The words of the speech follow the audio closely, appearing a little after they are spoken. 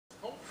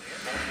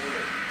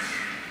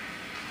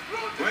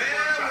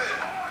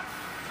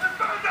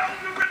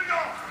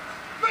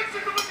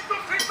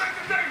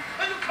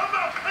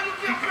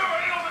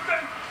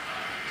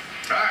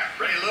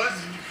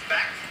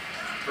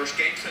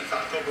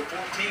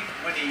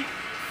when he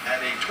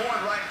had a torn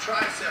right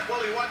tricep. Well,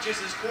 he watches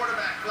his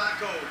quarterback,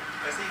 Flacco,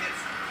 as he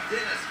hits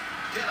Dennis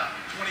Jenna.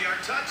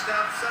 20-yard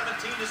touchdown,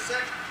 17-6.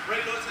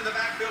 Ray Lewis in the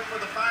backfield for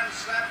the final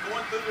snap,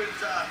 going through his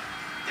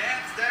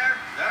dance there.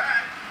 All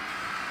right,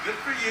 good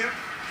for you.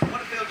 I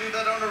wonder if they'll do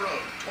that on the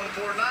road.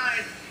 24-9,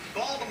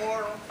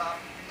 Baltimore on top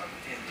of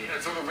India.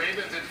 And so the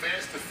Ravens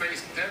advance to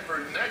face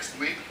Denver next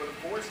week, but of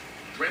course,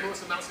 Ray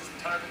Lewis announced his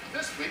retirement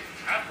this week.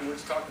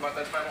 Afterwards, talked about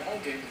that final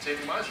home game with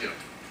Jamie Maggio.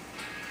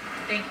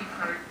 Thank you,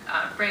 Kurt.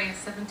 Ray, a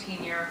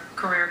 17-year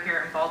career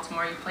here in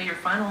Baltimore. You play your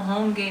final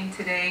home game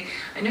today.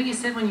 I know you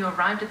said when you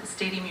arrived at the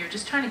stadium you were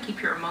just trying to keep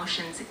your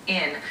emotions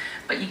in,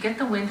 but you get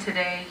the win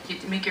today. You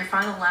make your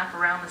final lap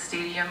around the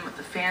stadium with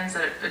the fans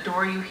that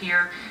adore you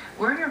here.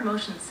 Where are your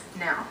emotions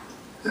now?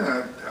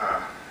 Yeah,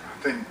 I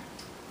think,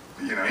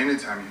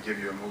 anytime you give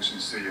your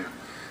emotions to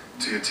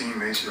your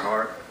teammates, your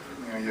heart,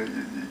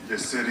 your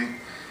city,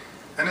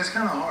 and it's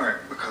kind of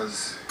hard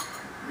because,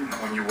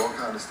 when you walk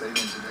out of the stadium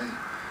today,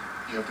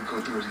 you have to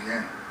go through it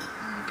again.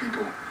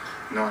 People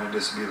knowing that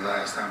this will be the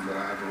last time that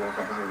I have to walk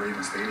up out of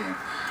Ravens Stadium.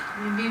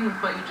 I mean, being with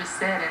what you just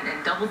said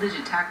and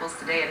double-digit tackles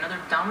today, another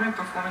dominant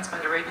performance by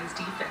the Ravens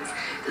defense,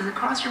 does it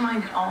cross your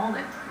mind at all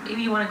that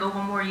maybe you want to go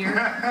one more year?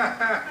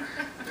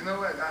 You know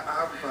what?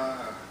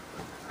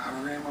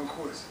 I've ran my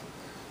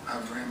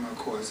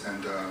course.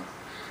 And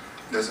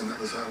there's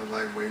another side of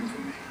life waiting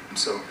for me. And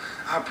so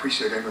I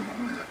appreciate every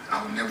moment.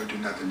 I'll never do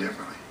nothing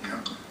differently,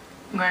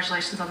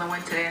 Congratulations on the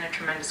win today and a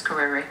tremendous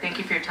career, Ray. Thank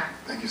you for your time.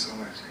 Thank you so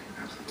much.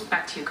 Absolutely.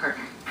 Back to you, Kurt.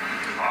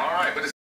 All right, but it's